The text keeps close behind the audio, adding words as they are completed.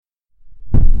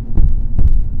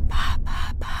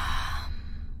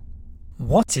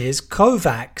What is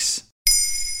COVAX?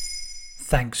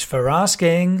 Thanks for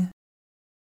asking.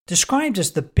 Described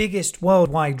as the biggest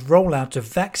worldwide rollout of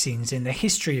vaccines in the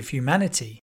history of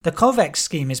humanity, the COVAX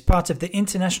scheme is part of the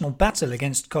international battle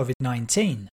against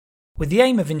COVID-19, with the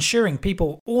aim of ensuring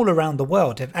people all around the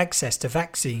world have access to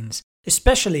vaccines,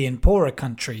 especially in poorer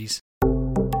countries.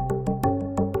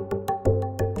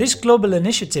 This global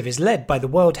initiative is led by the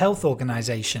World Health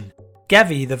Organization,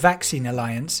 Gavi, the Vaccine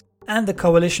Alliance, and the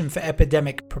Coalition for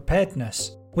Epidemic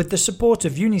Preparedness, with the support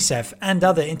of UNICEF and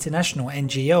other international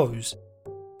NGOs.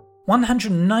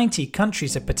 190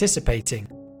 countries are participating,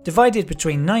 divided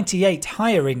between 98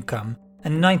 higher income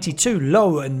and 92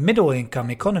 low and middle income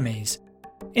economies.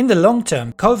 In the long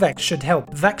term, COVAX should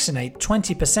help vaccinate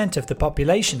 20% of the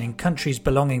population in countries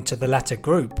belonging to the latter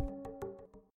group.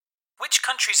 Which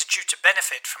countries are due to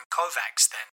benefit from COVAX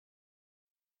then?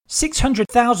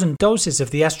 600,000 doses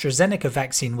of the AstraZeneca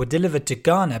vaccine were delivered to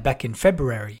Ghana back in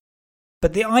February.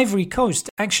 But the Ivory Coast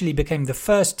actually became the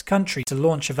first country to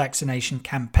launch a vaccination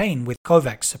campaign with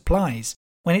COVAX supplies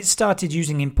when it started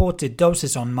using imported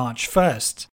doses on March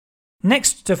 1st.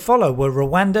 Next to follow were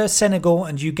Rwanda, Senegal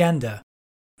and Uganda.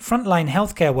 Frontline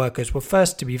healthcare workers were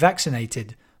first to be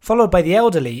vaccinated, followed by the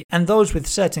elderly and those with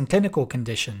certain clinical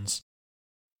conditions.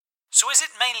 So is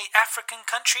it mainly African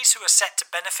countries who are set to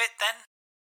benefit then?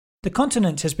 The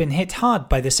continent has been hit hard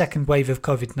by the second wave of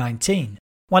COVID-19,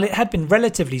 while it had been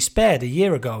relatively spared a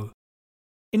year ago.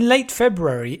 In late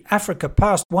February, Africa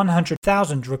passed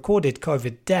 100,000 recorded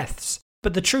COVID deaths,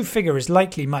 but the true figure is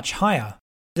likely much higher.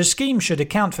 The scheme should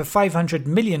account for 500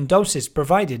 million doses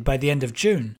provided by the end of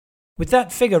June, with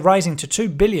that figure rising to 2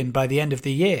 billion by the end of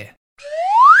the year.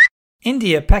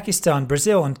 India, Pakistan,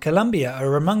 Brazil and Colombia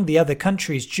are among the other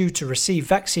countries due to receive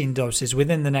vaccine doses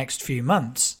within the next few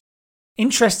months.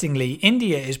 Interestingly,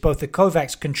 India is both a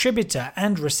COVAX contributor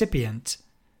and recipient.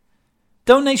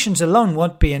 Donations alone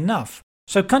won't be enough,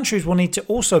 so countries will need to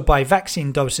also buy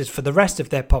vaccine doses for the rest of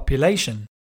their population.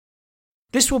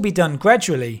 This will be done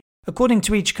gradually, according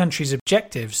to each country's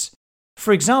objectives.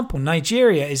 For example,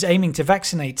 Nigeria is aiming to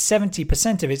vaccinate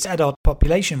 70% of its adult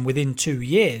population within 2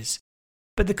 years,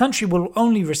 but the country will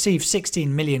only receive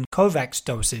 16 million COVAX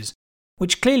doses,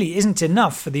 which clearly isn't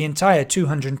enough for the entire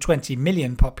 220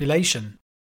 million population.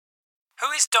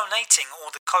 Who is donating all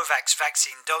the COVAX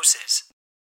vaccine doses?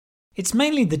 It's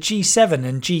mainly the G7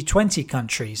 and G20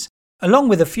 countries, along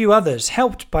with a few others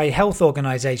helped by health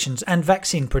organisations and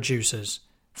vaccine producers.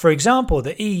 For example,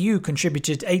 the EU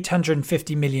contributed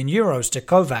 €850 million to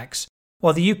COVAX,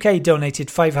 while the UK donated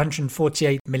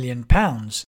 £548 million.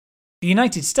 The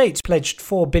United States pledged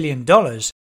 $4 billion,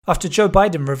 after Joe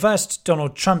Biden reversed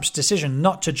Donald Trump's decision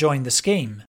not to join the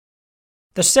scheme.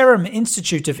 The Serum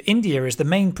Institute of India is the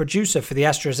main producer for the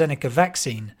AstraZeneca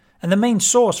vaccine and the main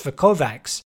source for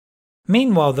COVAX.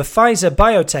 Meanwhile, the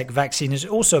Pfizer-BioNTech vaccine is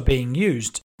also being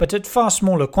used, but at far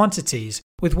smaller quantities,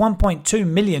 with 1.2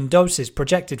 million doses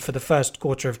projected for the first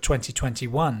quarter of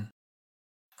 2021.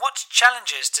 What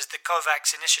challenges does the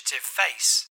COVAX initiative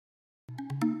face?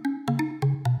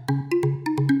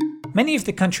 Many of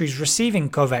the countries receiving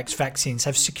COVAX vaccines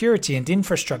have security and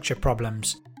infrastructure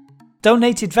problems.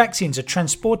 Donated vaccines are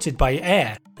transported by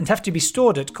air and have to be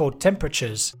stored at cold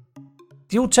temperatures.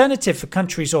 The alternative for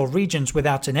countries or regions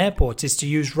without an airport is to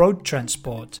use road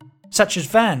transport, such as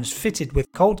vans fitted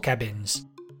with cold cabins.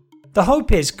 The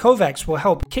hope is COVAX will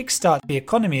help kickstart the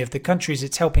economy of the countries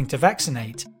it's helping to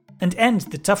vaccinate and end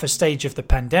the tougher stage of the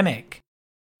pandemic.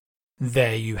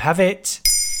 There you have it.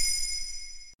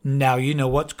 Now you know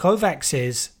what COVAX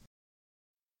is.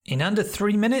 In under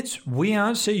 3 minutes, we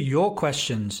answer your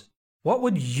questions. What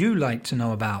would you like to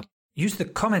know about? Use the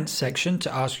comments section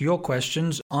to ask your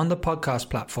questions on the podcast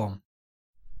platform.